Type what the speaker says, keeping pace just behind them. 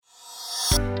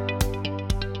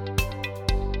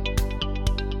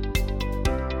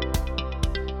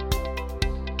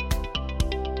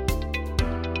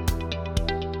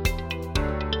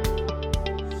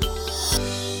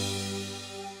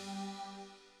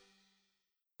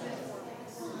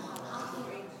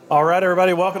All right,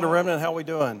 everybody, welcome to Remnant. How we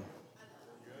doing?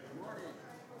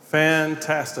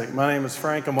 Fantastic. My name is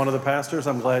Frank. I'm one of the pastors.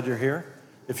 I'm glad you're here.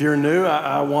 If you're new,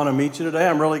 I want to meet you today.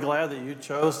 I'm really glad that you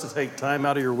chose to take time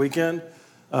out of your weekend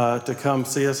to come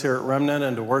see us here at Remnant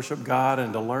and to worship God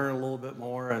and to learn a little bit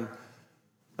more. And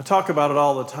I talk about it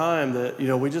all the time that,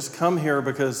 we just come here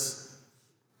because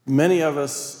many of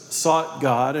us sought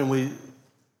God and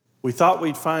we thought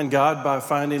we'd find God by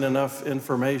finding enough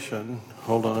information.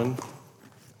 Hold on.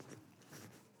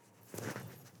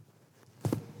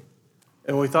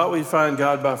 And we thought we'd find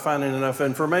God by finding enough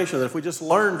information, that if we just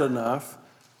learned enough,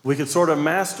 we could sort of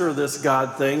master this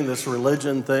God thing, this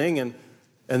religion thing, and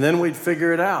then we'd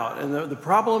figure it out. And the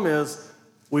problem is,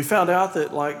 we found out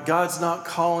that God's not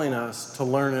calling us to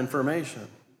learn information.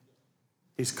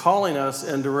 He's calling us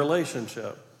into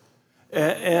relationship.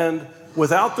 And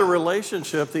without the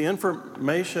relationship, the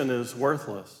information is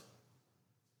worthless.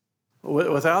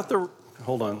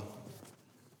 Hold on.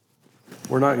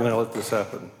 We're not going to let this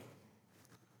happen.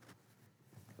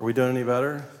 Are we doing any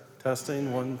better?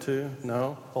 Testing, 1, 2,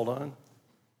 no, hold on.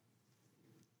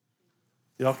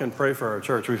 Y'all can pray for our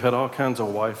church. We've had all kinds of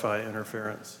Wi-Fi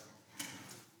interference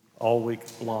all week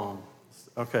long.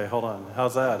 Okay, hold on.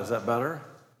 How's that? Is that better?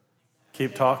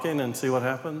 Keep talking and see what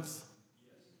happens?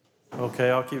 Okay,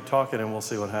 I'll keep talking and we'll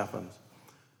see what happens.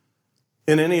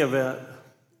 In any event,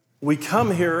 we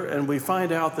come here and we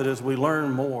find out that as we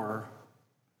learn more,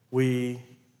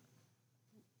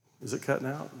 Is it cutting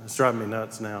out? It's driving me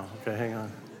nuts now. Okay, hang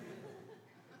on.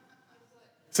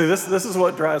 See, this is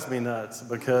what drives me nuts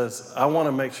because I want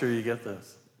to make sure you get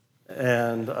this.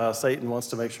 And Satan wants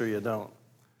to make sure you don't.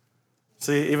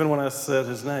 See, even when I said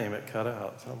his name, it cut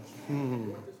out. So,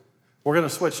 We're going to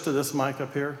switch to this mic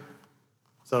up here.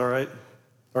 Is that all right?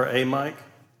 Or a mic?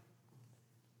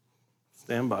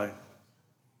 Stand by.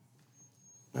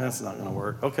 That's not going to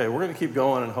work. Okay, we're going to keep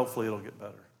going and hopefully it'll get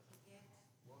better.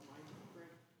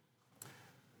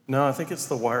 No, I think it's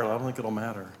the wireless. I don't think it'll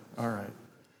matter. All right.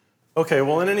 Okay,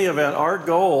 well, in any event, our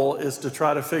goal is to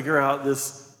try to figure out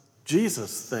this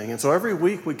Jesus thing. And so every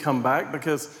week we come back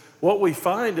because what we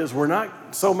find is we're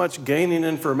not so much gaining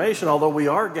information, although we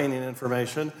are gaining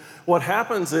information. What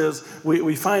happens is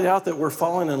we find out that we're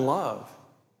falling in love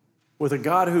with a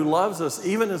God who loves us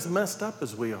even as messed up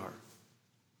as we are.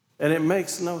 And it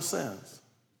makes no sense.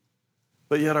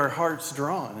 But yet our heart's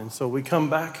drawn. And so we come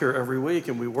back here every week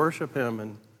and we worship him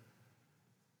and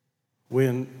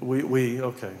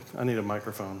okay, I need a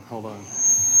microphone. Hold on.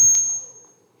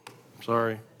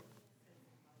 Sorry.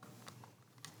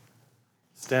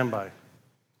 Stand by.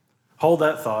 Hold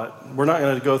that thought. We're not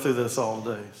going to go through this all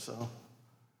day, so.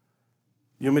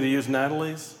 You want me to use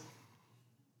Natalie's?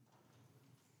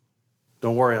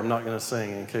 Don't worry, I'm not going to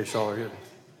sing in case y'all are in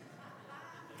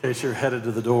case you're headed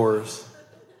to the doors.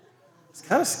 It's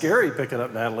kind of scary picking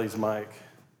up Natalie's mic.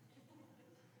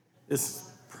 It's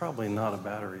probably not a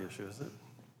battery issue, is it?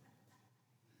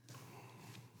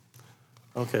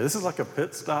 Okay, this is like a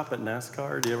pit stop at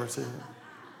NASCAR. Do you ever see it?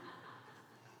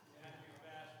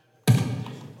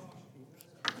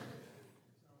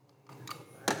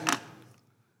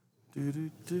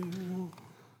 Do-do-do.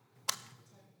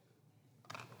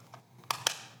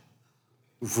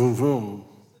 Vroom, vroom.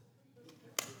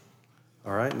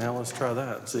 All right, now let's try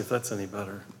that and see if that's any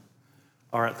better.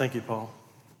 All right, thank you, Paul.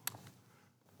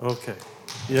 Okay.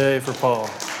 Yay for Paul.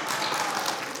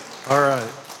 All right.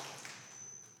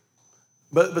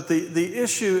 But the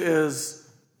issue is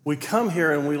we come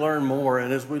here and we learn more,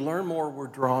 and as we learn more, we're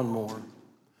drawn more.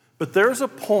 But there's a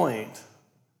point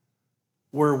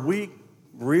where we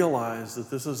realize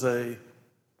that this is a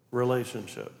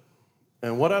relationship.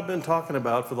 And what I've been talking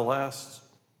about for the last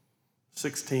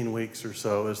 16 weeks or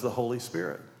so is the Holy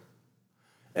Spirit.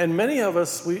 And many of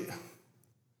us, we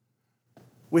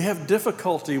have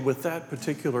difficulty with that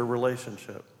particular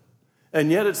relationship. And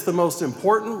yet it's the most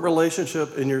important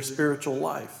relationship in your spiritual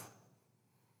life.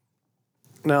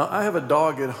 Now, I have a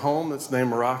dog at home that's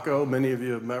named Rocco. Many of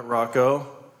you have met Rocco.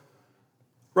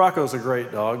 Rocco's a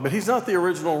great dog, but he's not the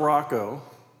original Rocco.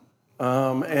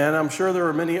 And I'm sure there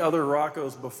were many other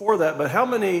Roccos before that, but how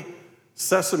many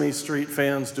Sesame Street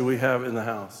fans do we have in the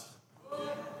house?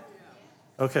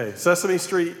 Okay, Sesame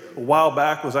Street a while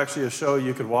back was actually a show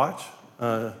you could watch.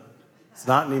 It's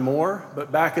not anymore, but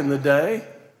back in the day,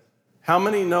 how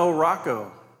many know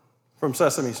Rocco from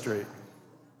Sesame Street?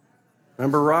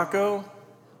 Remember Rocco?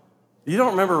 You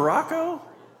don't remember Rocco?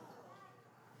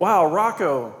 Wow,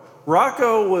 Rocco.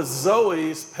 Rocco was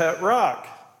Zoe's pet rock.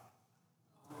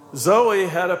 Zoe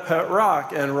had a pet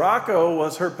rock, and Rocco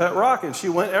was her pet rock, and she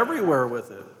went everywhere with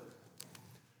it.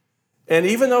 And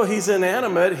even though he's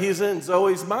inanimate, he's in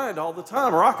Zoe's mind all the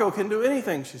time. Rocco can do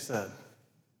anything, she said.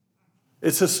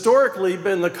 It's historically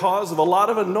been the cause of a lot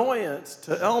of annoyance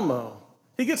to Elmo.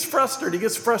 He gets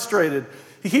frustrated.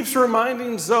 He keeps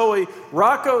reminding Zoe,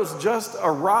 Rocco's just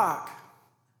a rock.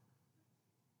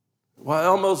 While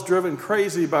Elmo's driven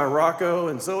crazy by Rocco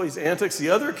and Zoe's antics, the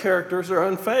other characters are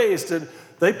unfazed, and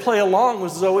they play along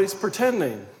with Zoe's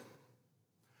pretending.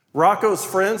 Rocco's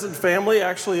friends and family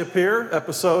actually appear,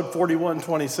 episode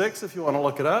 4126, if you want to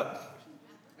look it up,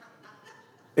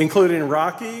 including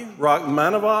Rocky,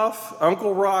 Rachmaninoff,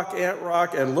 Uncle Rock, Aunt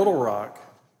Rock, and Little Rock.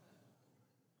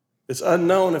 It's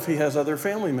unknown if he has other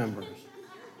family members.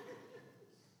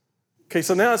 Okay,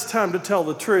 so now it's time to tell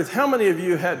the truth. How many of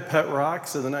you had pet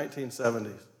rocks in the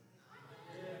 1970s?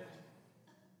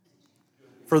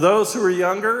 For those who are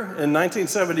younger, in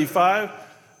 1975,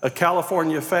 a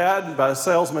California fad by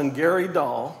salesman Gary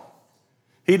Dahl,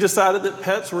 he decided that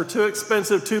pets were too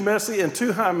expensive, too messy, and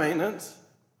too high maintenance.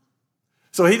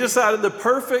 So he decided the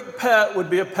perfect pet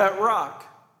would be a pet rock.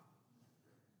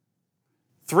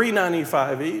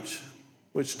 $3.95 each,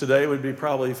 which today would be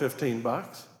probably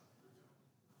 $15.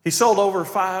 He sold over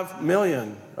 5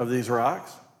 million of these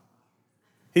rocks.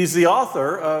 He's the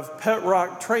author of Pet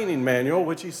Rock Training Manual,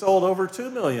 which he sold over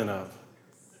 2 million of.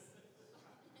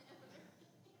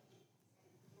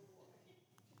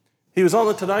 He was on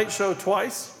The Tonight Show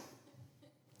twice.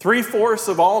 3/4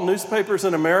 of all newspapers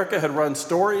in America had run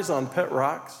stories on pet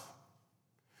rocks.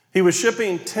 He was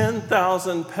shipping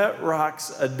 10,000 pet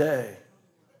rocks a day.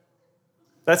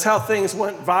 That's how things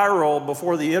went viral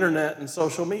before the internet and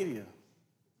social media.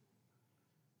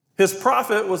 His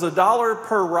profit was $1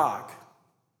 per rock.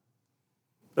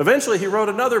 Eventually, he wrote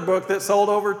another book that sold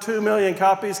over 2 million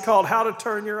copies called How to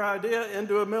Turn Your Idea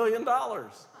into $1 Million.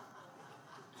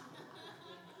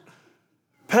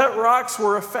 Pet rocks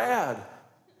were a fad.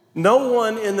 No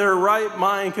one in their right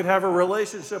mind could have a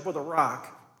relationship with a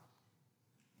rock.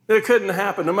 It couldn't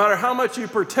happen. No matter how much you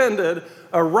pretended,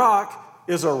 a rock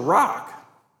is a rock.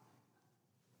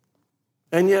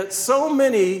 And yet so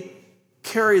many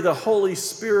carry the Holy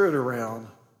Spirit around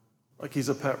like he's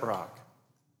a pet rock,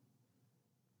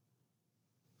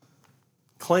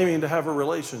 claiming to have a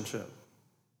relationship,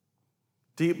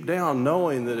 deep down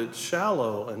knowing that it's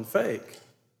shallow and fake.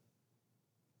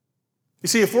 You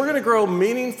see, if we're going to grow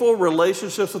meaningful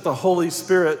relationships with the Holy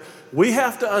Spirit, we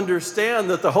have to understand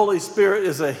that the Holy Spirit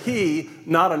is a he,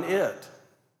 not an it.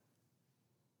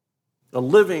 A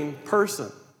living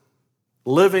person,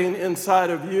 living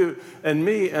inside of you and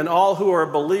me and all who are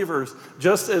believers,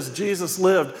 just as Jesus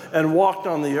lived and walked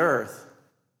on the earth.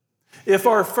 If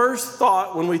our first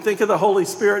thought when we think of the Holy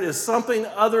Spirit is something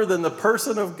other than the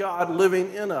person of God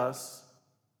living in us,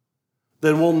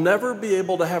 then we'll never be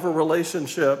able to have a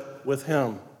relationship with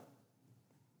him.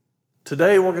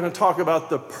 Today, we're going to talk about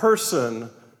the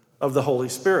person of the Holy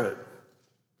Spirit.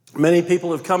 Many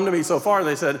people have come to me so far and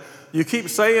they said, you keep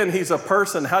saying he's a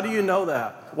person. How do you know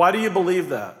that? Why do you believe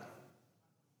that?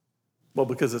 Well,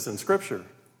 because it's in Scripture.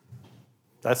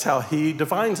 That's how he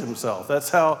defines himself.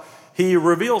 That's how he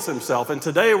reveals himself. And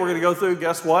today we're going to go through,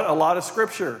 guess what? A lot of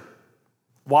Scripture.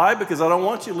 Why? Because I don't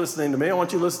want you listening to me. I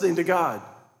want you listening to God.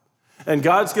 And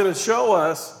God's going to show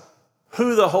us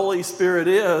who the Holy Spirit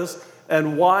is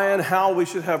and why and how we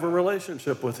should have a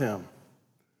relationship with him.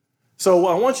 So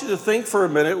I want you to think for a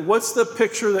minute, what's the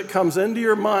picture that comes into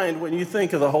your mind when you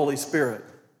think of the Holy Spirit?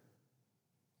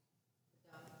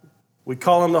 We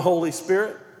call him the Holy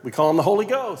Spirit. We call him the Holy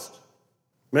Ghost.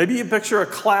 Maybe you picture a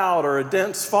cloud or a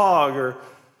dense fog or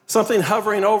something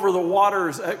hovering over the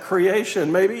waters at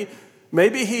creation. Maybe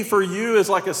he for you is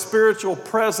like a spiritual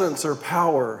presence or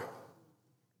power.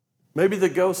 Maybe the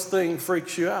ghost thing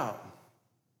freaks you out.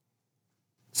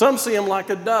 Some see him like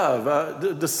a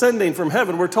dove descending from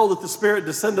heaven. We're told that the Spirit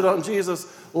descended on Jesus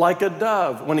like a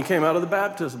dove when he came out of the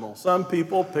baptismal. Some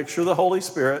people picture the Holy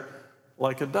Spirit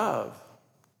like a dove.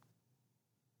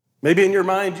 Maybe in your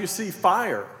mind you see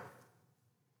fire.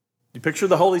 You picture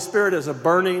the Holy Spirit as a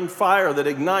burning fire that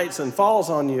ignites and falls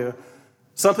on you.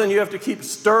 Something you have to keep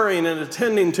stirring and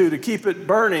attending to keep it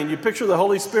burning. You picture the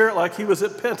Holy Spirit like he was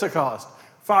at Pentecost.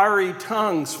 Fiery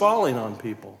tongues falling on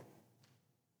people.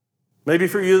 Maybe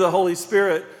for you, the Holy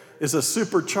Spirit is a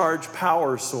supercharged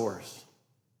power source,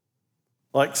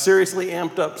 like seriously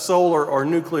amped up solar or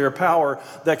nuclear power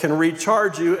that can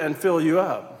recharge you and fill you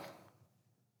up.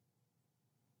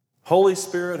 Holy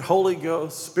Spirit, Holy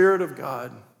Ghost, Spirit of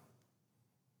God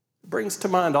brings to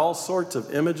mind all sorts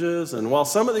of images. And while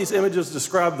some of these images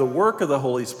describe the work of the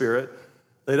Holy Spirit,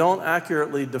 they don't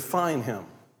accurately define him.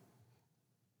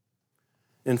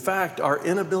 In fact, our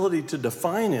inability to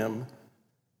define him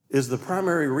is the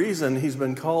primary reason he's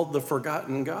been called the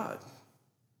forgotten God.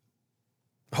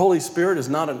 The Holy Spirit is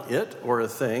not an it or a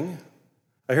thing.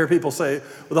 I hear people say,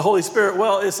 well, the Holy Spirit,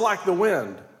 well, it's like the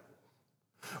wind.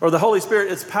 Or the Holy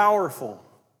Spirit, it's powerful.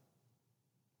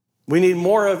 We need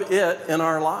more of it in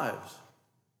our lives.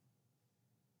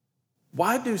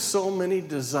 Why do so many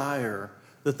desire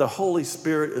that the Holy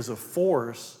Spirit is a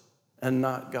force and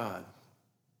not God?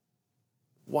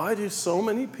 Why do so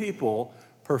many people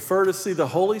prefer to see the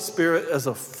Holy Spirit as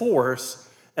a force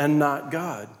and not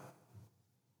God?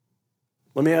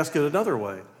 Let me ask it another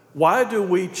way. Why do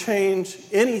we change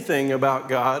anything about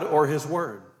God or His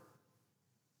Word?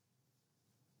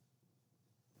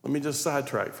 Let me just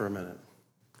sidetrack for a minute.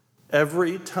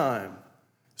 Every time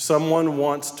someone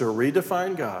wants to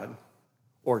redefine God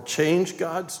or change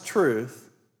God's truth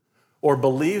or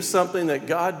believe something that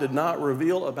God did not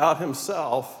reveal about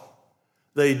Himself,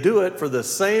 they do it for the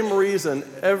same reason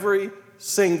every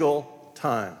single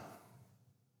time.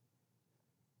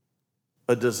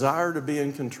 A desire to be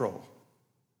in control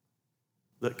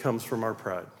that comes from our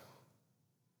pride.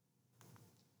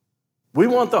 We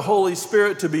want the Holy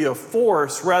Spirit to be a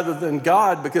force rather than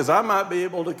God because I might be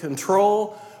able to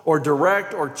control or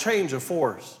direct or change a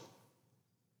force.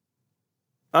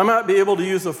 I might be able to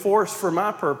use a force for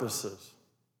my purposes.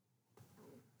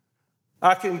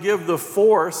 I can give the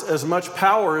force as much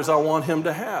power as I want him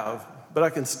to have, but I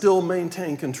can still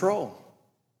maintain control.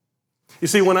 You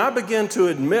see, when I begin to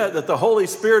admit that the Holy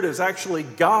Spirit is actually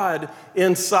God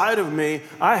inside of me,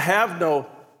 I have no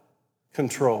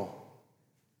control.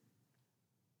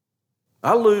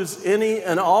 I lose any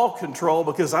and all control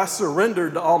because I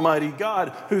surrendered to Almighty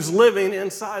God who's living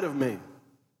inside of me.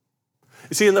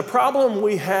 You see, and the problem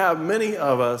we have, many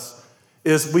of us,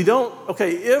 is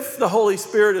if the Holy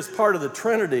Spirit is part of the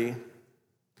Trinity,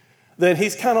 then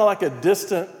he's kind of like a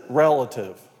distant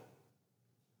relative.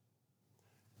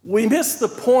 We miss the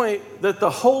point that the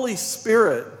Holy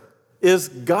Spirit is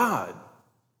God,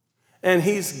 and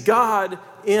he's God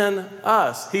in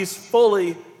us. He's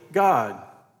fully God.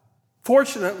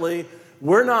 Fortunately,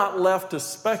 we're not left to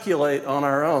speculate on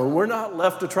our own. We're not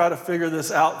left to try to figure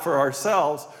this out for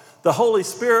ourselves. The Holy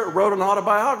Spirit wrote an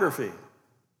autobiography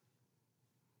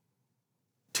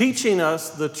teaching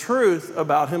us the truth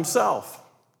about himself.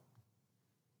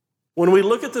 When we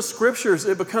look at the scriptures,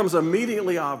 it becomes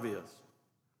immediately obvious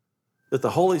that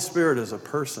the Holy Spirit is a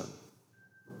person.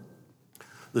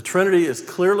 The Trinity is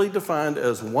clearly defined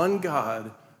as one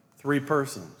God, three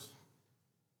persons.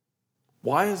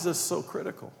 Why is this so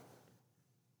critical?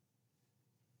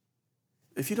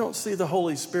 If you don't see the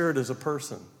Holy Spirit as a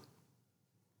person,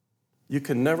 you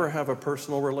can never have a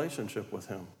personal relationship with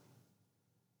him.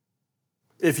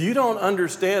 If you don't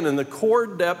understand in the core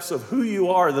depths of who you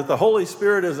are that the Holy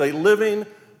Spirit is a living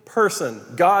person,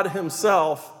 God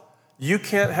himself, you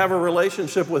can't have a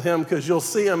relationship with him because you'll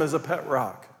see him as a pet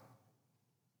rock.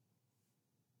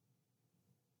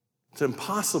 It's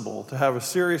impossible to have a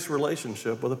serious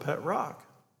relationship with a pet rock.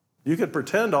 You could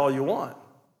pretend all you want.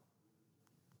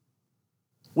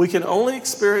 We can only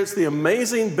experience the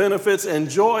amazing benefits and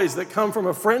joys that come from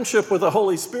a friendship with the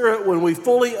Holy Spirit when we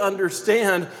fully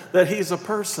understand that he's a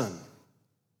person.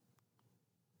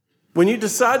 When you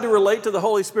decide to relate to the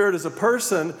Holy Spirit as a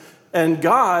person and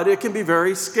God, it can be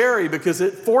very scary because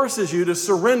it forces you to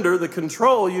surrender the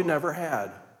control you never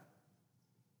had.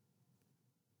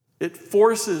 It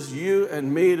forces you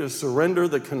and me to surrender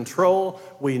the control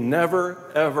we never,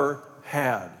 ever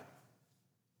had.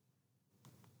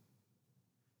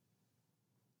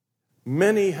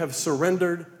 Many have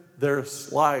surrendered their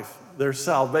life, their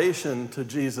salvation to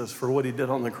Jesus for what he did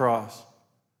on the cross.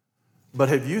 But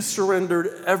have you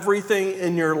surrendered everything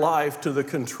in your life to the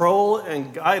control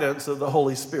and guidance of the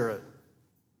Holy Spirit?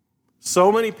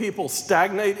 So many people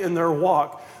stagnate in their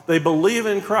walk. They believe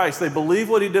in Christ. They believe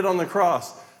what he did on the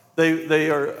cross. They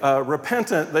are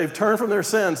repentant. They've turned from their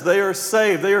sins. They are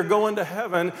saved. They are going to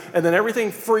heaven. And then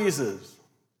everything freezes.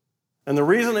 And the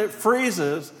reason it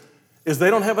freezes is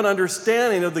they don't have an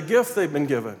understanding of the gift they've been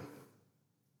given.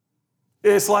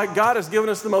 It's like God has given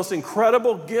us the most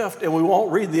incredible gift and we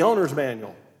won't read the owner's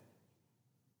manual.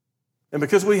 And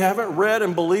because we haven't read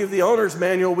and believed the owner's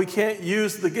manual, we can't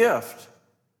use the gift.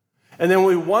 And then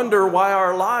we wonder why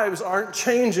our lives aren't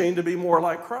changing to be more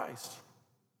like Christ.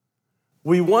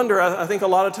 We wonder, I think a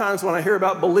lot of times when I hear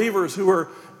about believers who are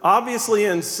obviously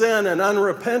in sin and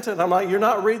unrepentant, I'm like, you're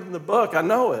not reading the book. I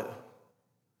know it.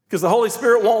 Because the Holy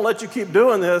Spirit won't let you keep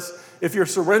doing this if you're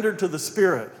surrendered to the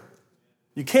Spirit.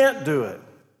 You can't do it.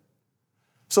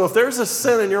 So if there's a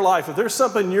sin in your life, if there's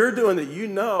something you're doing that you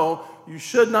know you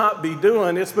should not be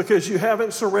doing, it's because you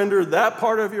haven't surrendered that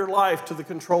part of your life to the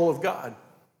control of God.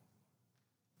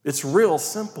 It's real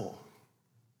simple.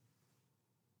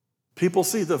 People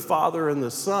see the Father and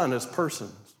the Son as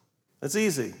persons. That's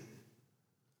easy.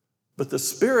 But the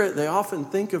Spirit, they often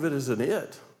think of it as an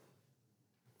it.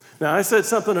 Now, I said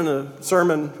something in a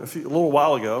sermon a little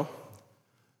while ago,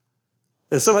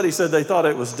 and somebody said they thought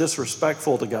it was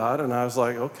disrespectful to God, and I was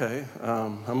like, okay,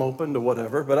 I'm open to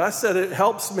whatever. But I said it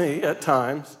helps me at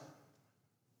times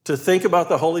to think about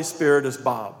the Holy Spirit as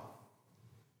Bob,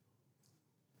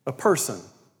 a person.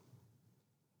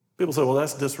 People say, well,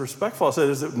 that's disrespectful. I said,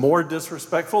 is it more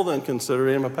disrespectful than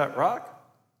considering him a pet rock?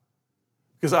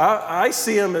 Because I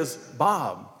see him as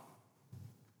Bob.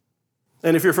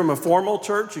 And if you're from a formal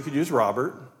church, you could use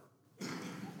Robert.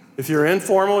 If you're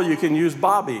informal, you can use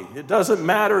Bobby. It doesn't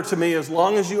matter to me as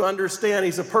long as you understand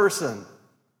he's a person.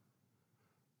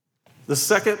 The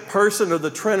second person of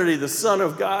the Trinity, the Son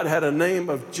of God, had a name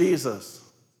of Jesus.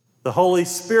 The Holy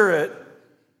Spirit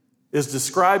is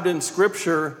described in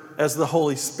Scripture as the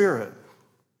Holy Spirit.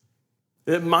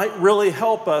 It might really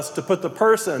help us to put the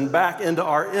person back into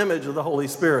our image of the Holy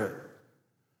Spirit.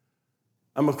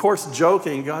 I'm, of course,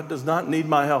 joking. God does not need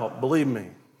my help, believe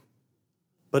me.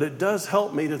 But it does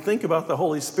help me to think about the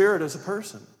Holy Spirit as a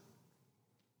person.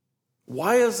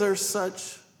 Why is there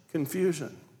such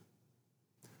confusion?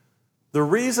 The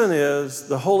reason is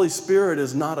the Holy Spirit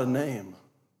is not a name.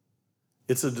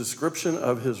 It's a description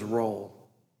of his role.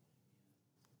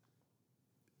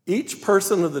 Each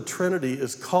person of the Trinity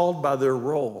is called by their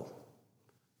role.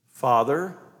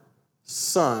 Father,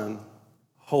 Son,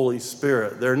 Holy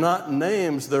Spirit. They're not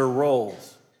names, they're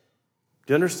roles.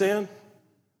 Do you understand?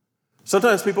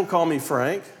 Sometimes people call me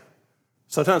Frank.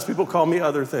 Sometimes people call me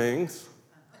other things.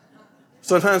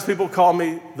 Sometimes people call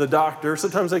me the doctor.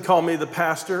 Sometimes they call me the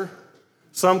pastor.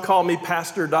 Some call me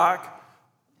Pastor Doc.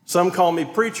 Some call me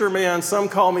preacher man. Some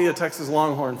call me a Texas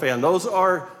Longhorn fan. Those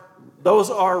are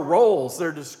roles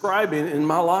they're describing in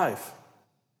my life.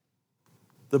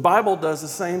 The Bible does the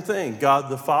same thing. God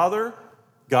the Father,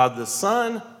 God the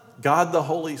Son, God the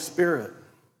Holy Spirit.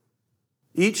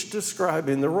 Each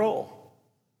describing the role.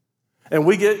 And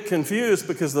we get confused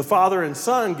because the Father and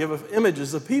Son give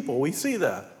images of people. We see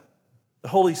that. The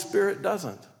Holy Spirit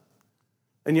doesn't.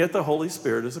 And yet the Holy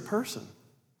Spirit is a person.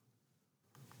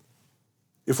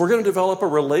 If we're going to develop a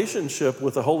relationship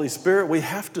with the Holy Spirit, we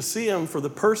have to see him for the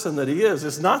person that he is.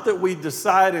 It's not that we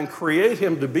decide and create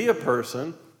him to be a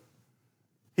person.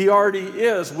 He already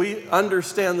is. We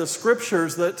understand the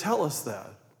scriptures that tell us that.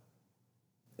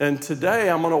 And today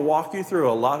I'm going to walk you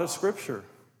through a lot of scripture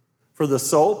for the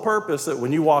sole purpose that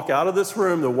when you walk out of this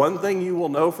room, the one thing you will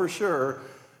know for sure,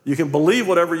 you can believe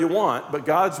whatever you want, but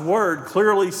God's word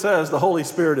clearly says the Holy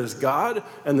Spirit is God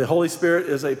and the Holy Spirit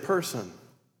is a person.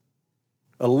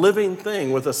 A living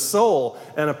thing with a soul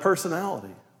and a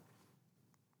personality.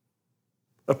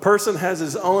 A person has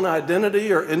his own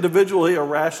identity or individually a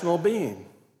rational being.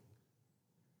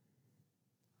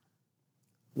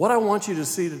 What I want you to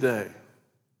see today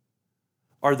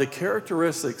are the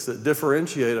characteristics that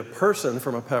differentiate a person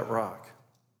from a pet rock.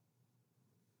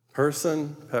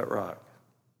 Person, pet rock.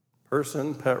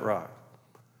 Person, pet rock.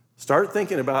 Start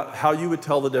thinking about how you would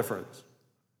tell the difference.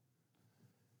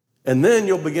 And then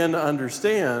you'll begin to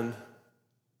understand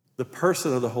the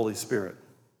person of the Holy Spirit.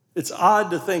 It's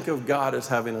odd to think of God as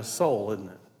having a soul, isn't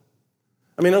it?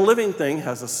 I mean, a living thing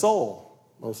has a soul,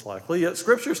 most likely. Yet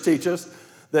scriptures teach us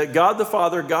that God the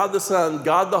Father, God the Son,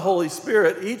 God the Holy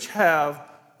Spirit each have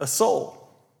a soul.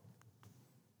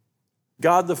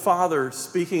 God the Father,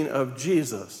 speaking of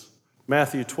Jesus,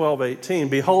 Matthew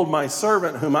 12:18, behold my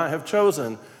servant whom I have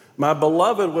chosen, my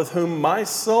beloved with whom my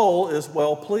soul is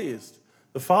well pleased.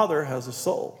 The Father has a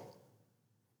soul.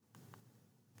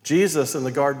 Jesus in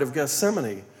the Garden of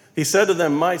Gethsemane, he said to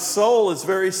them, my soul is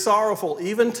very sorrowful,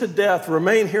 even to death.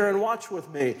 Remain here and watch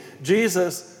with me.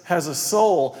 Jesus has a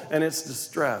soul and it's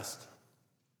distressed.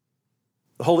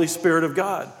 The Holy Spirit of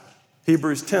God,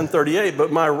 Hebrews 10:38,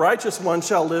 but my righteous one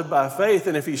shall live by faith,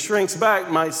 and if he shrinks back,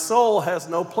 my soul has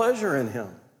no pleasure in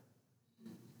him.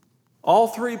 All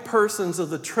three persons of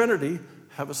the Trinity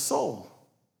have a soul.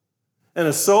 And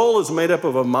a soul is made up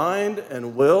of a mind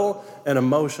and will and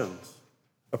emotions.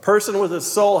 A person with a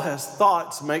soul has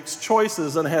thoughts, makes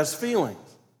choices, and has feelings.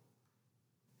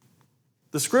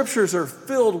 The scriptures are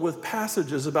filled with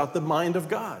passages about the mind of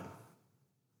God.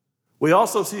 We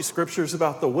also see scriptures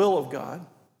about the will of God.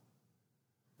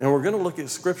 And we're going to look at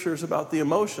scriptures about the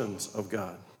emotions of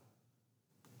God.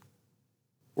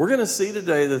 We're going to see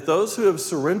today that those who have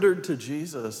surrendered to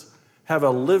Jesus have a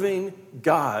living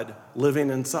God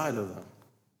living inside of them.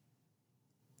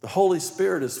 The Holy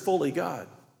Spirit is fully God.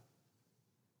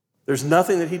 There's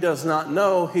nothing that he does not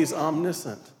know. He's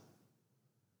omniscient.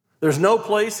 There's no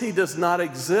place he does not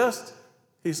exist.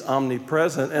 He's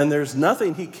omnipresent. And there's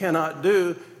nothing he cannot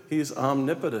do. He's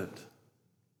omnipotent.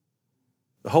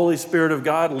 The Holy Spirit of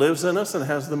God lives in us and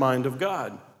has the mind of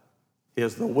God. He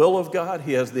has the will of God.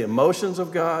 He has the emotions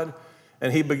of God.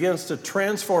 And he begins to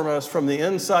transform us from the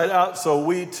inside out so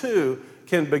we too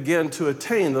can begin to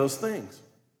attain those things.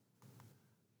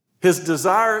 His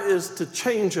desire is to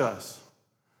change us,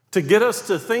 to get us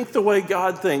to think the way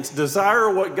God thinks,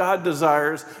 desire what God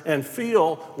desires, and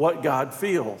feel what God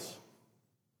feels.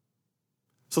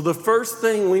 So the first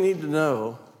thing we need to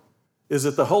know is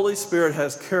that the Holy Spirit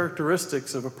has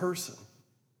characteristics of a person.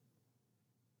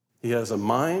 He has a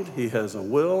mind, he has a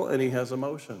will, and he has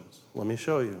emotions. Let me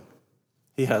show you.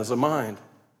 He has a mind.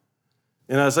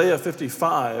 In Isaiah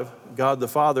 55, God the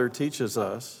Father teaches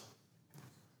us,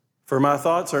 "For my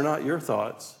thoughts are not your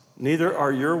thoughts, neither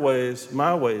are your ways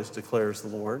my ways, declares the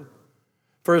Lord.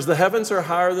 For as the heavens are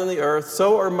higher than the earth,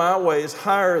 so are my ways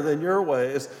higher than your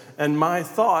ways, and my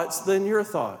thoughts than your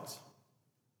thoughts."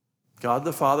 God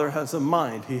the Father has a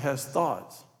mind. He has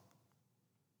thoughts.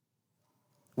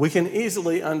 We can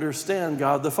easily understand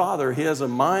God the Father. He has a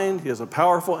mind, he has a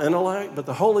powerful intellect, but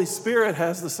the Holy Spirit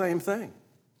has the same thing.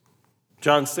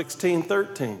 John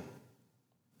 16:13.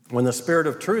 When the Spirit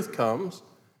of truth comes,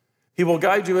 he will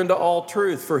guide you into all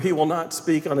truth, for he will not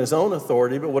speak on his own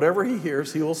authority, but whatever he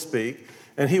hears, he will speak,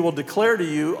 and he will declare to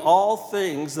you all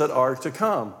things that are to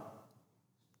come.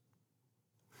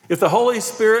 If the Holy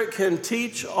Spirit can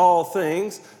teach all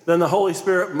things, then the Holy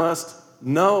Spirit must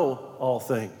know all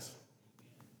things.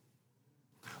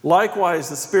 Likewise,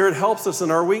 the Spirit helps us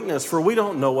in our weakness, for we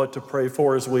don't know what to pray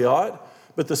for as we ought,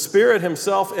 but the Spirit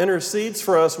himself intercedes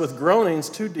for us with groanings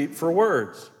too deep for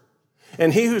words.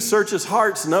 And he who searches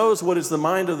hearts knows what is the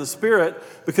mind of the Spirit,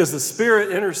 because the Spirit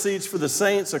intercedes for the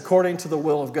saints according to the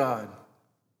will of God.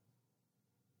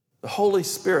 The Holy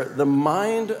Spirit, the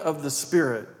mind of the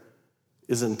Spirit,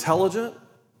 is intelligent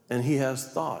and he has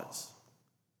thoughts.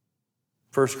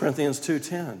 1 Corinthians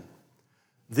 2:10.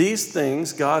 These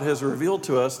things God has revealed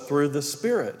to us through the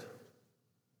Spirit.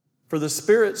 For the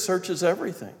Spirit searches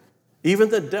everything, even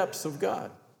the depths of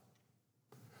God.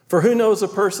 For who knows a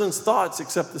person's thoughts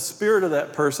except the spirit of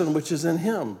that person which is in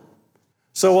him?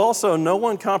 So also no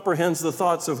one comprehends the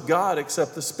thoughts of God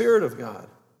except the Spirit of God.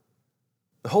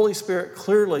 The Holy Spirit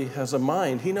clearly has a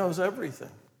mind. He knows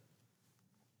everything.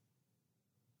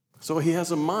 So he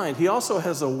has a mind. He also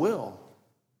has a will.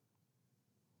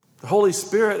 The Holy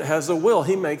Spirit has a will.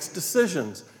 He makes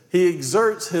decisions. He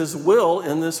exerts his will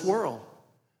in this world.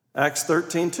 Acts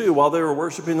 13:2, while they were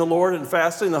worshiping the Lord and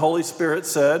fasting, the Holy Spirit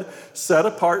said, "Set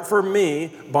apart for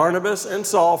me Barnabas and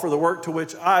Saul for the work to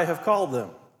which I have called them."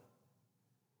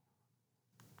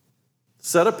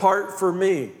 Set apart for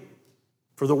me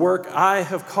for the work I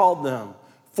have called them.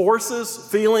 Forces,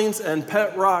 feelings, and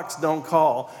pet rocks don't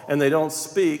call, and they don't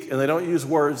speak, and they don't use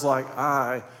words like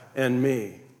I and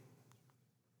me.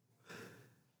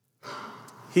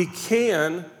 He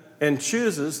can and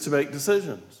chooses to make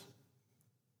decisions.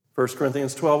 1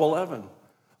 Corinthians 12:11.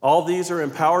 All these are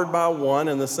empowered by one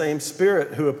and the same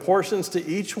Spirit, who apportions to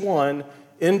each one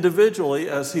individually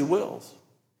as he wills.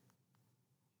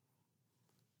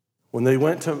 When they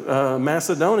went to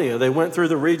Macedonia, they went through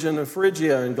the region of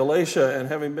Phrygia and Galatia, and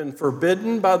having been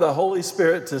forbidden by the Holy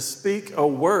Spirit to speak a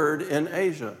word in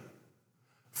Asia.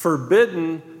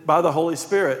 Forbidden by the Holy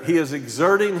Spirit. He is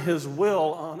exerting his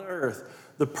will on earth.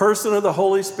 The person of the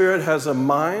Holy Spirit has a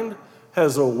mind,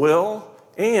 has a will,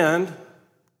 and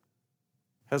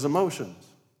has emotions.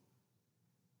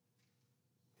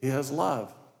 He has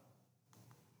love.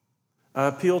 I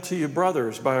appeal to you,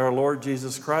 brothers, by our Lord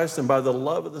Jesus Christ and by the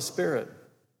love of the Spirit,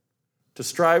 to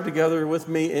strive together with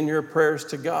me in your prayers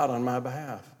to God on my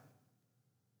behalf.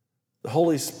 The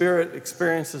Holy Spirit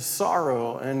experiences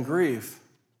sorrow and grief.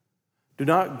 Do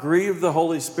not grieve the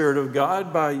Holy Spirit of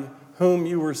God, by whom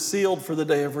you were sealed for the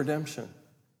day of redemption.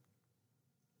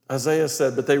 Isaiah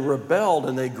said, but they rebelled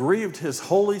and they grieved his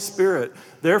Holy Spirit.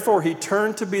 Therefore, he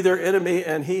turned to be their enemy,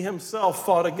 and he himself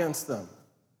fought against them.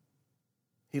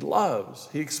 He loves.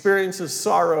 He experiences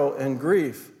sorrow and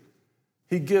grief.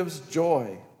 He gives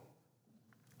joy.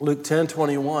 Luke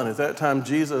 10:21, at that time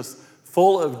Jesus,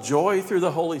 full of joy through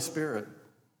the Holy Spirit,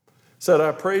 said,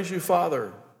 I praise you,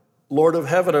 Father, Lord of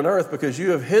heaven and earth, because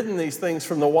you have hidden these things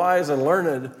from the wise and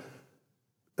learned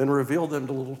and revealed them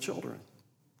to little children.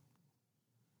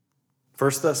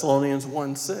 1 Thessalonians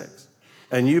 1:6,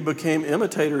 and you became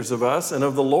imitators of us and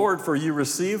of the Lord, for you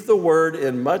received the word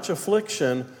in much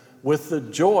affliction with the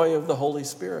joy of the Holy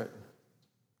Spirit.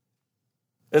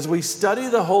 As we study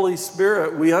the Holy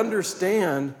Spirit, we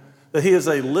understand that he is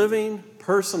a living,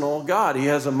 personal God. He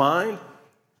has a mind,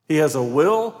 He has a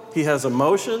will, he has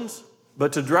emotions,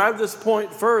 but to drive this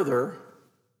point further,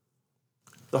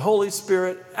 the Holy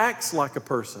Spirit acts like a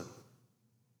person.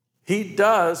 He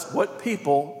does what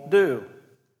people do.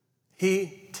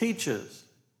 He teaches.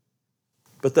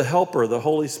 But the Helper, the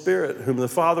Holy Spirit, whom the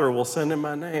Father will send in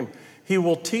my name, he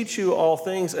will teach you all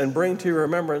things and bring to your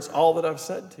remembrance all that I've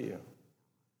said to you.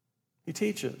 He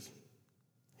teaches.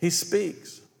 He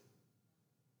speaks.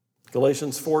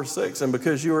 Galatians 4:6, and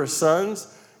because you are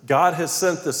sons, God has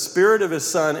sent the Spirit of his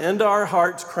Son into our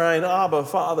hearts, crying, Abba,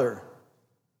 Father.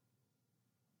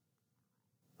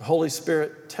 The Holy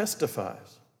Spirit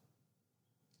testifies.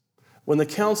 When the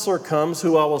Counselor comes,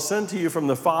 who I will send to you from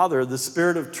the Father, the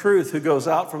Spirit of truth who goes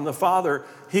out from the Father,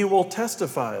 he will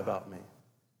testify about me.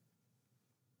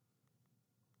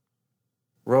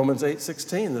 Romans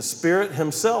 8:16, the Spirit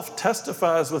himself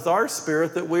testifies with our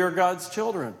spirit that we are God's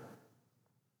children.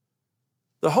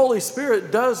 The Holy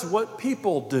Spirit does what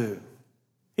people do.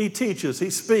 He teaches,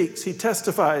 he speaks, he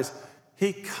testifies,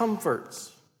 he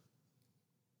comforts.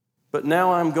 But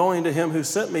now I'm going to him who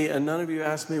sent me, and none of you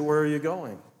asked me, where are you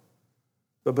going?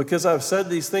 But because I've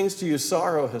said these things to you,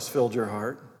 sorrow has filled your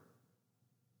heart.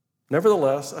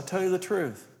 Nevertheless, I tell you the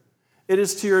truth. It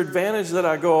is to your advantage that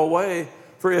I go away,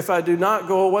 for if I do not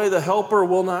go away, the Helper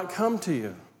will not come to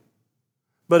you.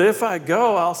 But if I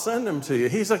go, I'll send him to you.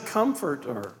 He's a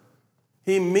comforter.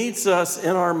 He meets us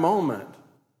in our moment.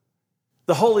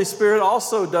 The Holy Spirit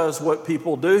also does what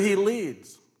people do. He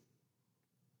leads.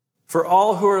 For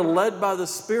all who are led by the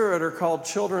Spirit are called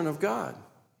children of God.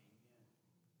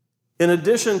 In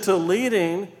addition to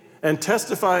leading and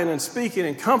testifying and speaking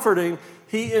and comforting,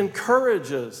 he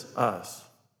encourages us.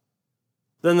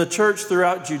 Then the church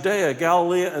throughout Judea,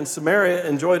 Galilee, and Samaria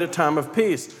enjoyed a time of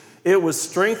peace. It was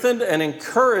strengthened and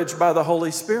encouraged by the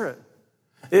Holy Spirit.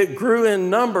 It grew in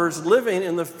numbers, living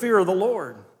in the fear of the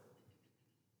Lord.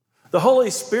 The Holy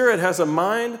Spirit has a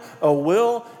mind, a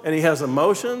will, and he has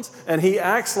emotions, and he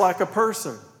acts like a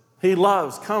person. He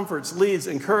loves, comforts, leads,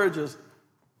 encourages,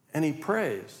 and he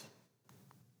prays.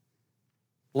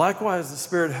 Likewise, the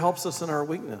Spirit helps us in our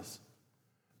weakness.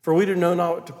 For we do know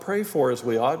not what to pray for as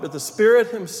we ought, but the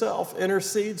Spirit himself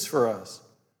intercedes for us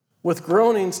with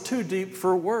groanings too deep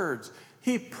for words.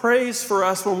 He prays for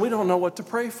us when we don't know what to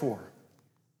pray for.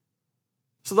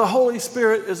 So the Holy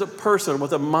Spirit is a person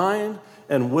with a mind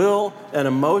and will and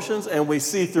emotions, and we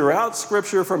see throughout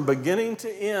Scripture from beginning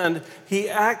to end, he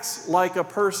acts like a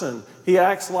person. He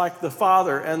acts like the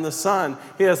Father and the Son.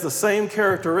 He has the same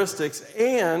characteristics,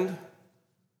 and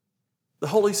the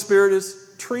Holy Spirit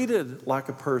is treated like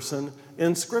a person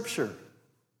in Scripture.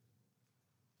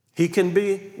 He can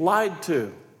be lied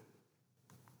to.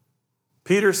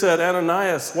 Peter said,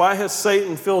 Ananias, why has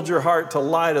Satan filled your heart to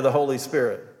lie to the Holy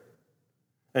Spirit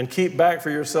and keep back for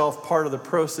yourself part of the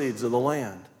proceeds of the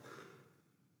land?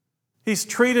 He's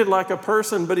treated like a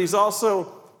person, but he's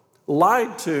also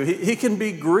lied to. He can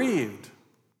be grieved.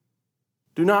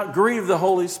 Do not grieve the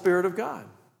Holy Spirit of God,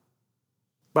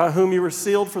 by whom you were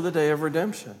sealed for the day of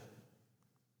redemption.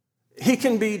 He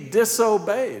can be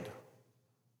disobeyed.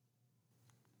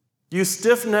 You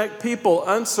stiff-necked people,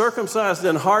 uncircumcised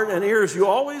in heart and ears, you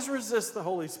always resist the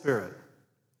Holy Spirit.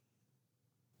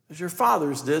 As your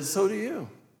fathers did, so do you.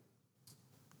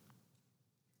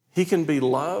 He can be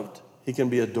loved. He can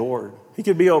be adored. He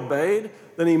can be obeyed.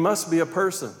 Then he must be a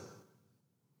person.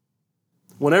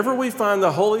 Whenever we find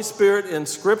the Holy Spirit in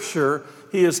Scripture,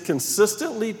 he is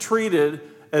consistently treated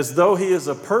as though he is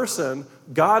a person,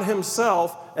 God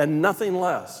himself, and nothing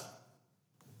less.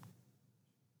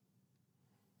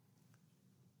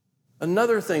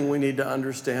 Another thing we need to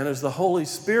understand is the Holy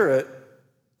Spirit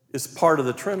is part of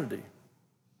the Trinity.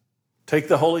 Take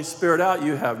the Holy Spirit out,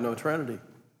 you have no Trinity.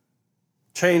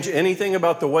 Change anything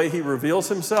about the way he reveals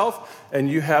himself, and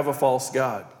you have a false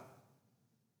God.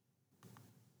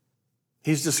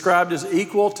 He's described as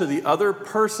equal to the other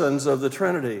persons of the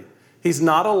Trinity. He's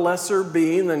not a lesser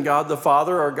being than God the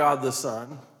Father or God the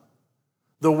Son.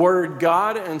 The word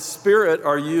God and Spirit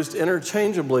are used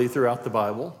interchangeably throughout the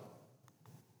Bible.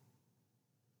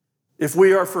 If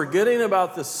we are forgetting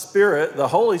about the Spirit, the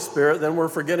Holy Spirit, then we're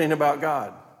forgetting about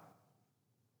God.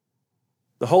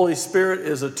 The Holy Spirit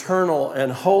is eternal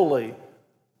and holy,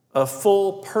 a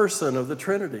full person of the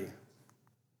Trinity.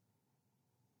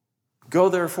 Go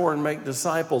therefore and make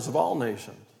disciples of all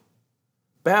nations,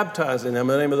 baptizing them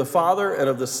in the name of the Father and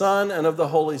of the Son and of the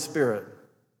Holy Spirit,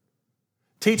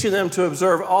 teaching them to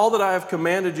observe all that I have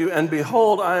commanded you, and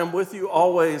behold, I am with you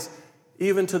always,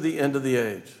 even to the end of the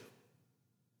age.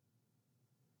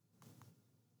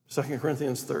 2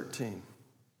 Corinthians 13.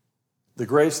 The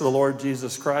grace of the Lord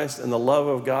Jesus Christ and the love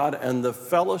of God and the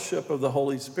fellowship of the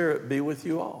Holy Spirit be with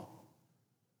you all.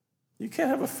 You can't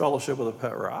have a fellowship with a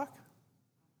pet rock.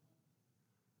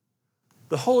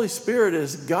 The Holy Spirit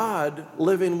is God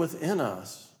living within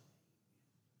us,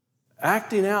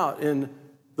 acting out in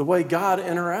the way God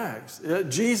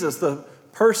interacts. Jesus, the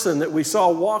person that we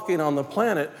saw walking on the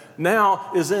planet,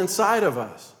 now is inside of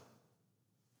us.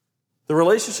 The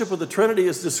relationship with the Trinity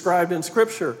is described in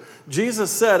Scripture.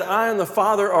 Jesus said, I and the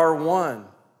Father are one.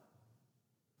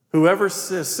 Whoever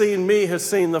has seen me has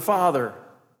seen the Father.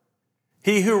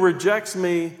 He who rejects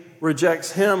me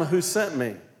rejects him who sent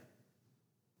me.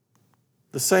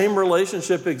 The same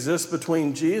relationship exists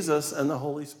between Jesus and the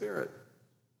Holy Spirit.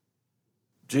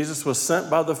 Jesus was sent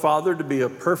by the Father to be a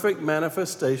perfect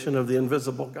manifestation of the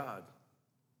invisible God.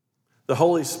 The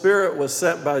Holy Spirit was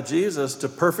sent by Jesus to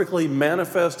perfectly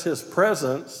manifest his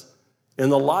presence in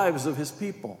the lives of his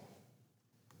people.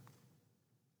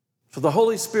 So the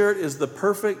Holy Spirit is the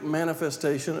perfect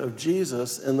manifestation of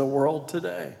Jesus in the world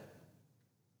today.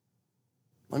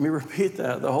 Let me repeat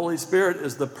that. The Holy Spirit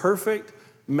is the perfect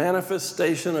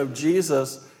manifestation of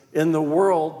Jesus in the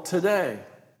world today.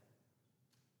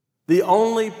 The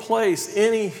only place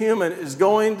any human is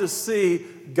going to see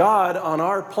God on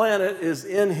our planet is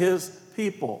in his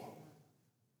people.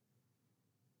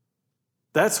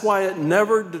 That's why it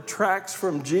never detracts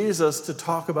from Jesus to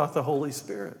talk about the Holy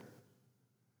Spirit.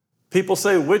 People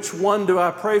say, which one do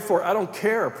I pray for? I don't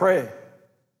care, pray.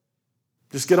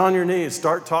 Just get on your knees,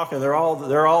 start talking. They're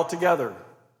all together.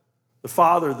 The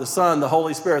Father, the Son, the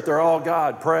Holy Spirit, they're all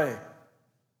God, pray.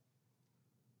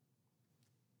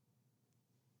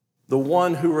 The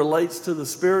one who relates to the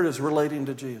Spirit is relating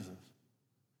to Jesus.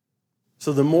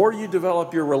 So the more you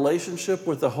develop your relationship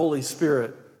with the Holy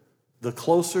Spirit, the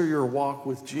closer your walk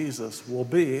with Jesus will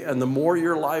be, and the more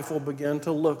your life will begin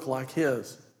to look like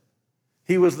his.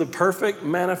 He was the perfect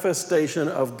manifestation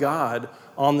of God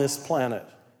on this planet.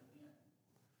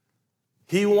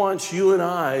 He wants you and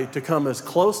I to come as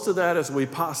close to that as we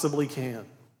possibly can.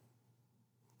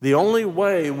 The only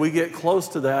way we get close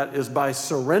to that is by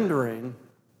surrendering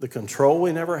the control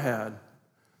we never had,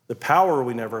 the power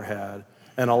we never had,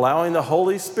 and allowing the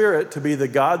Holy Spirit to be the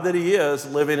God that he is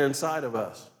living inside of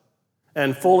us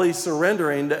and fully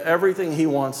surrendering to everything he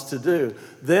wants to do.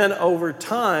 Then over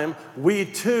time, we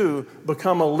too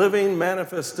become a living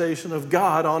manifestation of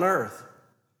God on earth.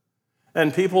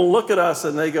 And people look at us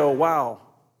and they go, wow,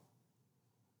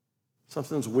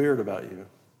 something's weird about you.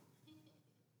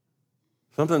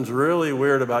 Something's really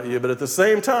weird about you. But at the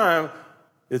same time,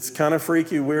 it's kind of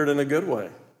freaky weird in a good way.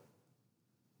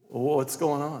 Well, what's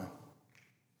going on?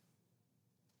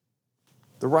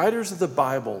 The writers of the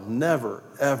Bible never,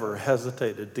 ever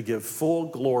hesitated to give full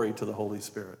glory to the Holy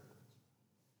Spirit.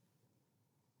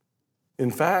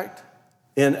 In fact,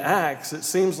 in Acts, it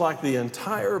seems like the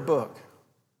entire book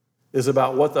is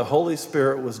about what the Holy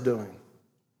Spirit was doing.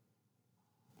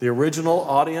 The original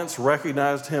audience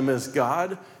recognized him as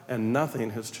God, and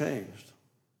nothing has changed.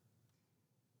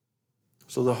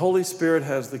 So the Holy Spirit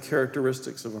has the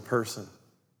characteristics of a person.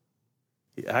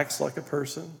 He acts like a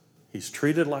person. He's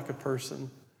treated like a person,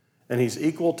 and he's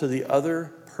equal to the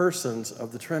other persons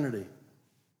of the Trinity.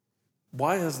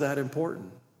 Why is that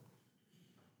important?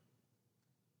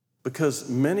 Because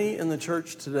many in the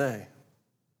church today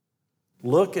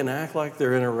look and act like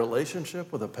they're in a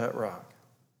relationship with a pet rock,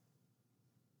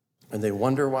 and they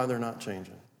wonder why they're not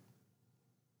changing.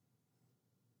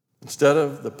 Instead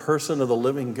of the person of the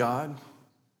living God,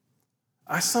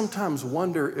 I sometimes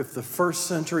wonder if the first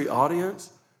century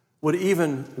audience would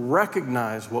even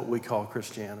recognize what we call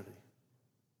Christianity.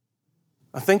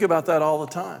 I think about that all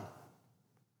the time.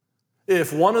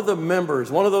 If one of the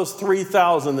members, one of those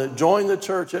 3,000 that joined the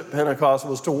church at Pentecost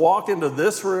was to walk into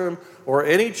this room or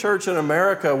any church in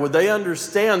America, would they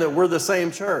understand that we're the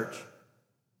same church?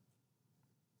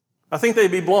 I think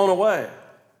they'd be blown away.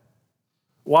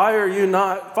 Why are you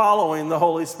not following the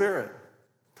Holy Spirit?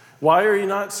 Why are you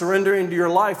not surrendering to your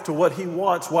life to what he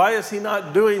wants? Why is he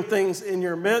not doing things in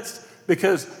your midst?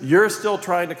 Because you're still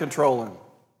trying to control him.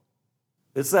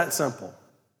 It's that simple.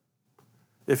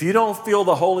 If you don't feel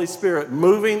the Holy Spirit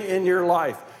moving in your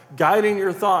life, guiding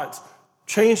your thoughts,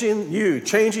 changing you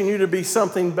to be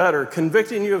something better,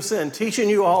 convicting you of sin, teaching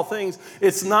you all things,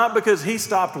 it's not because he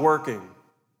stopped working.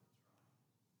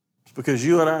 It's because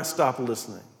you and I stopped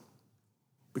listening.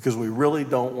 Because we really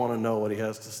don't want to know what he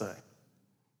has to say.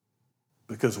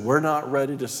 Because we're not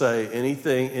ready to say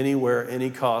anything, anywhere, any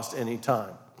cost, any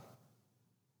time.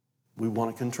 We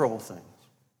want to control things.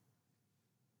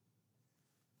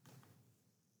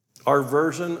 Our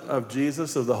version of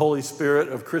Jesus, of the Holy Spirit,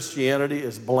 of Christianity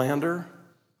is blander,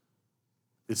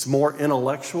 It's more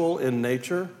intellectual in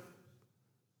nature,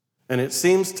 and it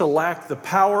seems to lack the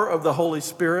power of the Holy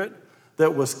Spirit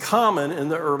that was common in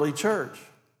the early church.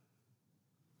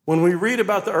 When we read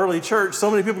about the early church, so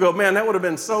many people go, man, that would have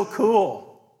been so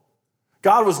cool.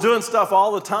 God was doing stuff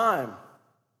all the time.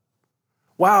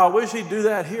 Wow, I wish he'd do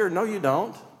that here. No, you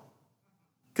don't.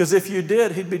 Because if you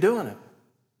did, he'd be doing it.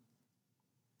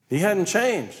 He hadn't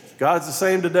changed. God's the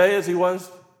same today as he was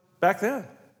back then.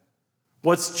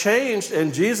 What's changed,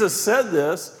 and Jesus said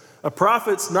this, a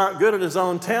prophet's not good in his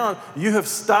own town. You have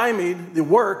stymied the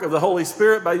work of the Holy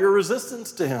Spirit by your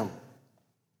resistance to him.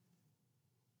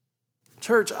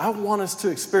 Church, I want us to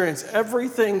experience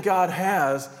everything God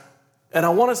has, and I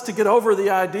want us to get over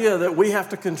the idea that we have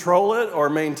to control it or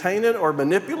maintain it or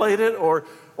manipulate it or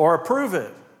approve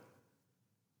it.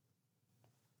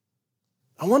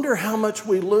 I wonder how much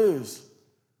we lose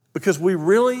because we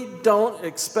really don't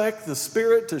expect the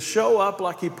Spirit to show up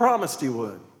like he promised he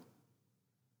would.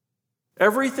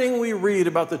 Everything we read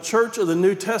about the church of the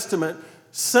New Testament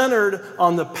centered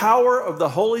on the power of the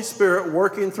Holy Spirit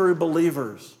working through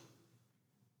believers,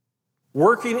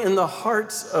 working in the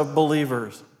hearts of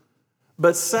believers.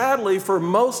 But sadly, for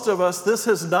most of us, this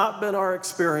has not been our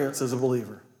experience as a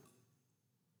believer.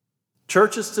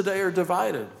 Churches today are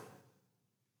divided.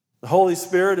 The Holy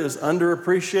Spirit is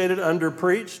underappreciated,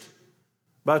 underpreached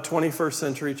by 21st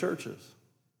century churches.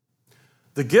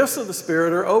 The gifts of the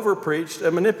Spirit are overpreached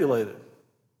and manipulated.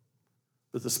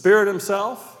 But the Spirit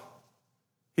himself,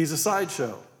 he's a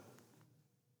sideshow.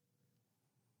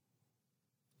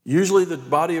 Usually the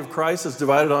body of Christ is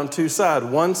divided on two sides.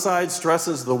 One side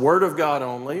stresses the Word of God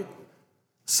only,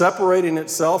 separating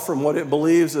itself from what it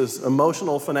believes is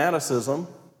emotional fanaticism,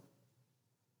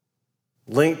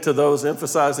 linked to those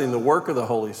emphasizing the work of the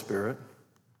Holy Spirit.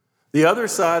 The other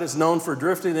side is known for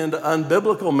drifting into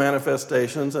unbiblical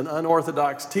manifestations and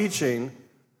unorthodox teaching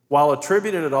while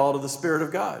attributing it all to the Spirit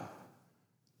of God.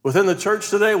 Within the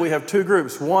church today, we have two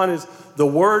groups. One is the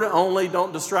Word only,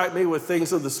 don't distract me with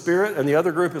things of the Spirit. And the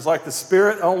other group is like the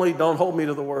Spirit only, don't hold me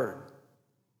to the Word.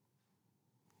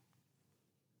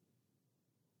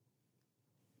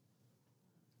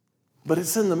 But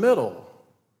it's in the middle.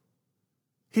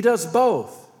 He does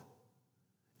both.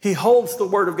 He holds the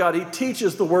Word of God. He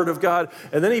teaches the Word of God.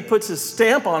 And then he puts his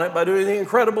stamp on it by doing the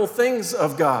incredible things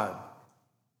of God.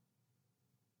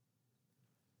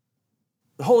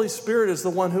 The Holy Spirit is the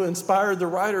one who inspired the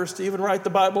writers to even write the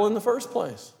Bible in the first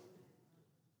place.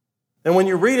 And when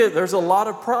you read it, there's a lot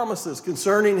of promises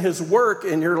concerning his work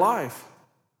in your life.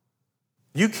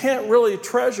 You can't really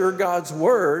treasure God's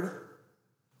Word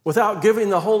without giving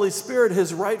the Holy Spirit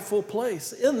his rightful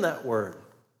place in that Word.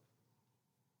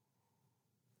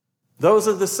 Those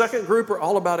of the second group are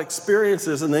all about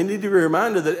experiences, and they need to be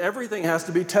reminded that everything has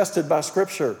to be tested by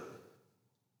Scripture.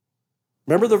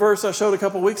 Remember the verse I showed a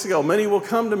couple weeks ago? Many will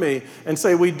come to me and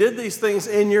say, we did these things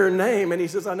in your name. And he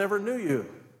says, I never knew you.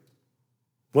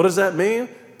 What does that mean?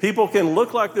 People can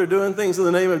look like they're doing things in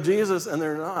the name of Jesus, and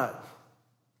they're not.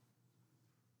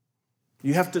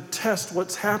 You have to test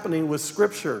what's happening with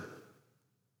Scripture.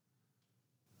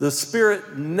 The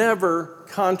Spirit never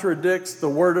contradicts the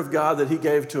Word of God that he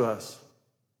gave to us.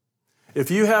 If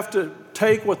you have to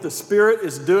take what the Spirit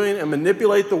is doing and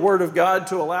manipulate the Word of God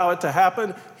to allow it to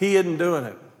happen, he isn't doing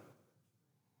it.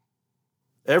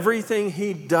 Everything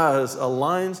he does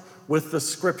aligns with the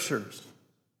Scriptures.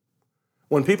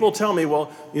 When people tell me,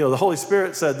 well, the Holy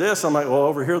Spirit said this, I'm like, well,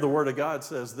 over here the Word of God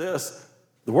says this.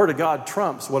 The Word of God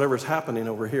trumps whatever's happening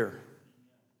over here.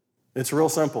 It's real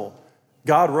simple.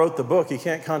 God wrote the book. He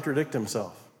can't contradict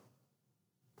himself.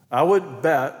 I would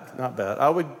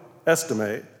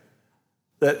estimate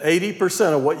that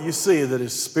 80% of what you see that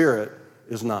is spirit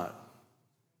is not.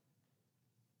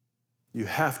 You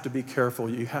have to be careful.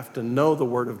 You have to know the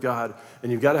Word of God,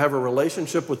 and you've got to have a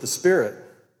relationship with the Spirit.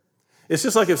 It's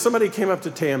just like if somebody came up to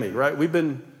Tammy, right? We've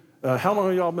been, how long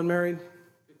have y'all been married?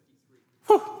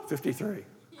 53.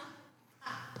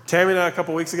 Tammy and I, a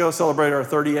couple weeks ago, celebrated our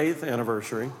 38th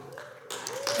anniversary.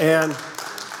 And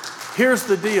here's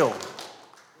the deal.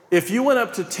 If you went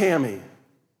up to Tammy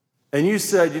and you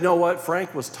said, you know what,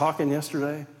 Frank was talking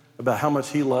yesterday about how much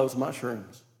he loves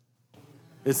mushrooms.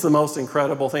 It's the most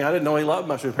incredible thing. I didn't know he loved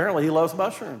mushrooms. Apparently he loves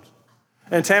mushrooms.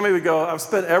 And Tammy would go, I've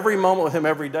spent every moment with him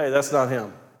every day. That's not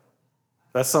him.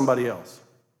 That's somebody else.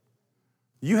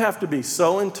 You have to be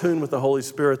so in tune with the Holy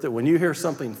Spirit that when you hear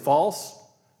something false,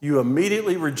 you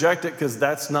immediately reject it because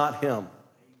that's not him.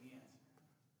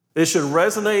 It should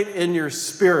resonate in your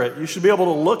spirit. You should be able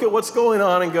to look at what's going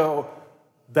on and go,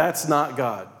 that's not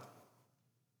God.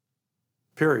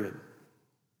 Period.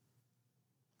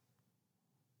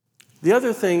 The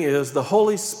other thing is the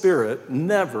Holy Spirit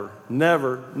never,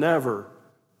 never, never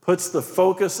puts the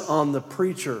focus on the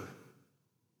preacher,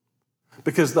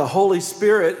 because the Holy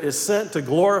Spirit is sent to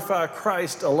glorify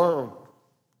Christ alone.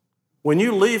 When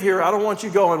you leave here, I don't want you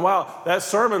going, wow, that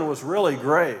sermon was really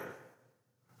great.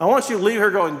 I want you to leave here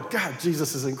going, God,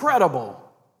 Jesus is incredible.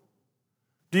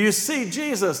 Do you see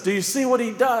Jesus? Do you see what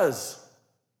he does?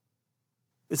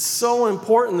 It's so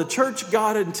important. The church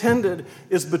God intended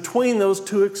is between those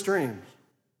two extremes.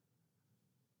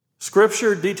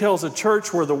 Scripture details a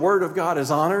church where the Word of God is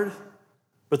honored,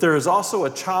 but there is also a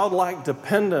childlike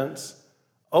dependence,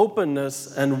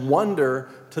 openness, and wonder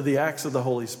to the acts of the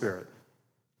Holy Spirit.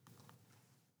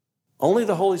 Only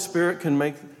the Holy Spirit can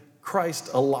make Christ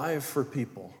alive for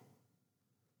people.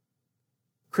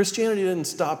 Christianity didn't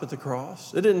stop at the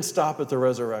cross. It didn't stop at the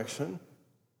resurrection.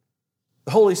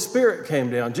 The Holy Spirit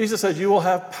came down. Jesus said, you will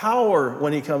have power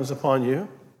when he comes upon you.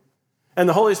 And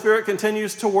the Holy Spirit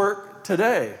continues to work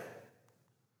today.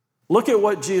 Look at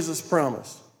what Jesus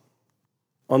promised.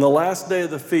 On the last day of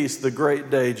the feast, the great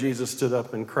day, Jesus stood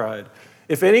up and cried,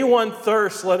 if anyone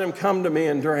thirsts, let him come to me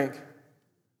and drink.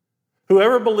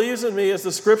 Whoever believes in me, as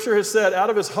the scripture has said, out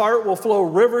of his heart will flow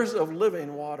rivers of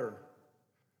living water.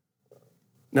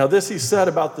 Now this he said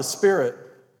about the Spirit,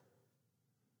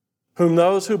 whom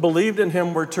those who believed in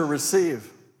him were to receive.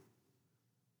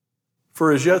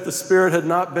 For as yet the Spirit had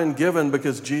not been given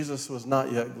because Jesus was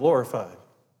not yet glorified.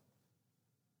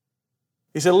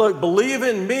 He said, look, believe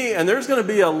in me, and there's going to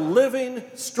be a living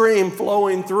stream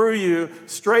flowing through you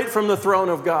straight from the throne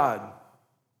of God.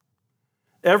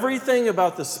 Everything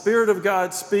about the Spirit of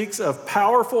God speaks of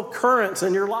powerful currents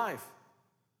in your life.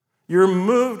 You're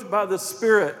moved by the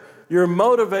Spirit. You're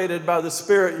motivated by the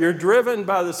Spirit. You're driven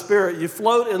by the Spirit. You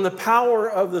float in the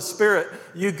power of the Spirit.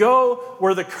 You go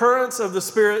where the currents of the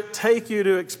Spirit take you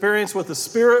to experience what the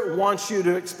Spirit wants you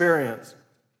to experience.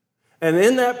 And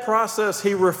in that process,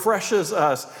 he refreshes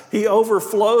us. He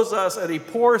overflows us, and he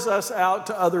pours us out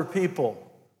to other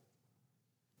people.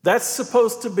 That's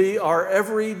supposed to be our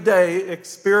everyday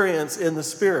experience in the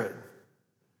Spirit.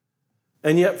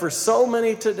 And yet for so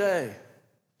many today,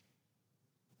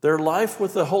 their life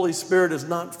with the Holy Spirit is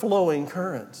not flowing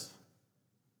currents,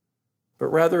 but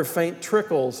rather faint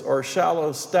trickles or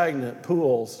shallow, stagnant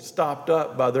pools stopped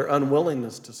up by their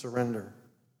unwillingness to surrender.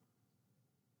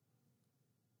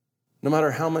 No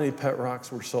matter how many pet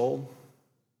rocks were sold,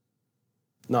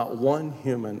 not one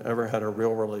human ever had a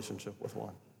real relationship with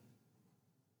one.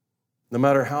 No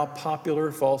matter how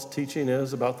popular false teaching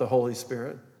is about the Holy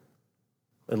Spirit,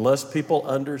 unless people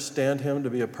understand him to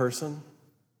be a person,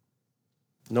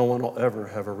 no one will ever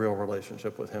have a real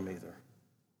relationship with him either.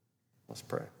 Let's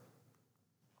pray.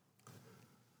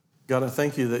 God, I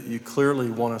thank you that you clearly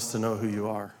want us to know who you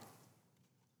are.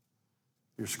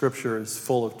 Your scripture is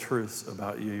full of truths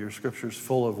about you. Your scripture is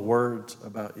full of words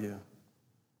about you.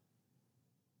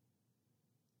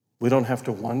 We don't have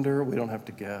to wonder. We don't have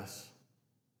to guess.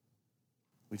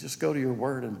 We just go to your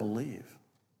word and believe.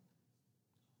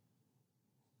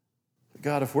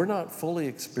 God, if we're not fully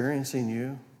experiencing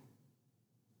you,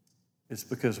 it's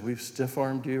because we've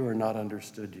stiff-armed you or not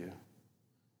understood you.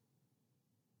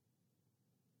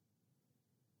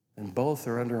 And both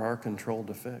are under our control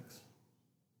to fix.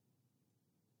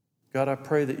 God, I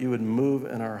pray that you would move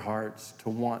in our hearts to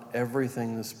want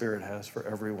everything the Spirit has for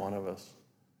every one of us.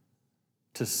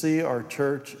 To see our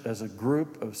church as a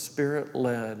group of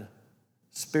Spirit-led,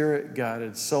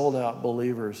 Spirit-guided, sold-out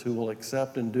believers who will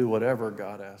accept and do whatever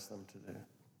God asks them to do.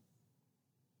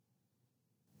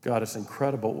 God, it's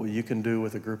incredible what you can do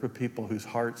with a group of people whose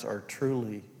hearts are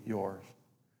truly yours.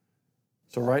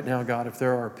 So right now, God, if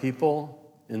there are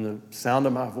people in the sound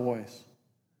of my voice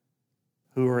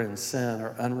who are in sin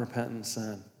or unrepentant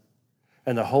sin,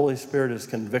 and the Holy Spirit is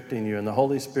convicting you, and the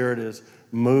Holy Spirit is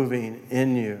moving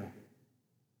in you,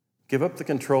 give up the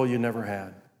control you never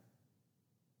had.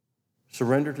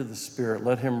 Surrender to the Spirit.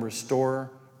 Let him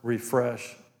restore,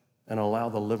 refresh, and allow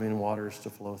the living waters to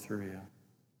flow through you.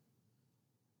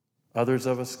 Others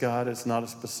of us, God, it's not a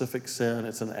specific sin,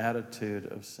 it's an attitude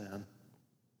of sin.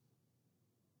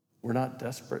 We're not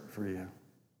desperate for you.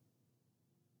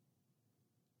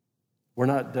 We're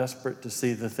not desperate to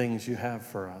see the things you have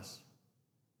for us.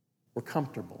 We're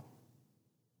comfortable.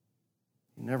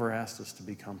 You never asked us to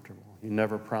be comfortable. You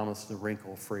never promised a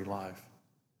wrinkle-free life.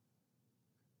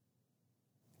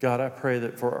 God, I pray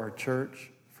that for our church,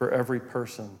 for every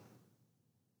person,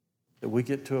 that we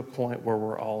get to a point where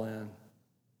we're all in.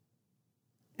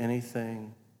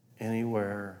 Anything,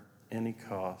 anywhere, any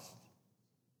cost,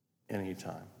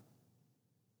 anytime.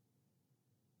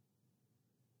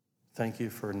 Thank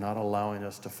you for not allowing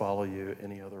us to follow you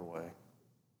any other way.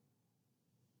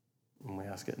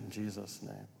 ask it in Jesus'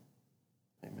 name.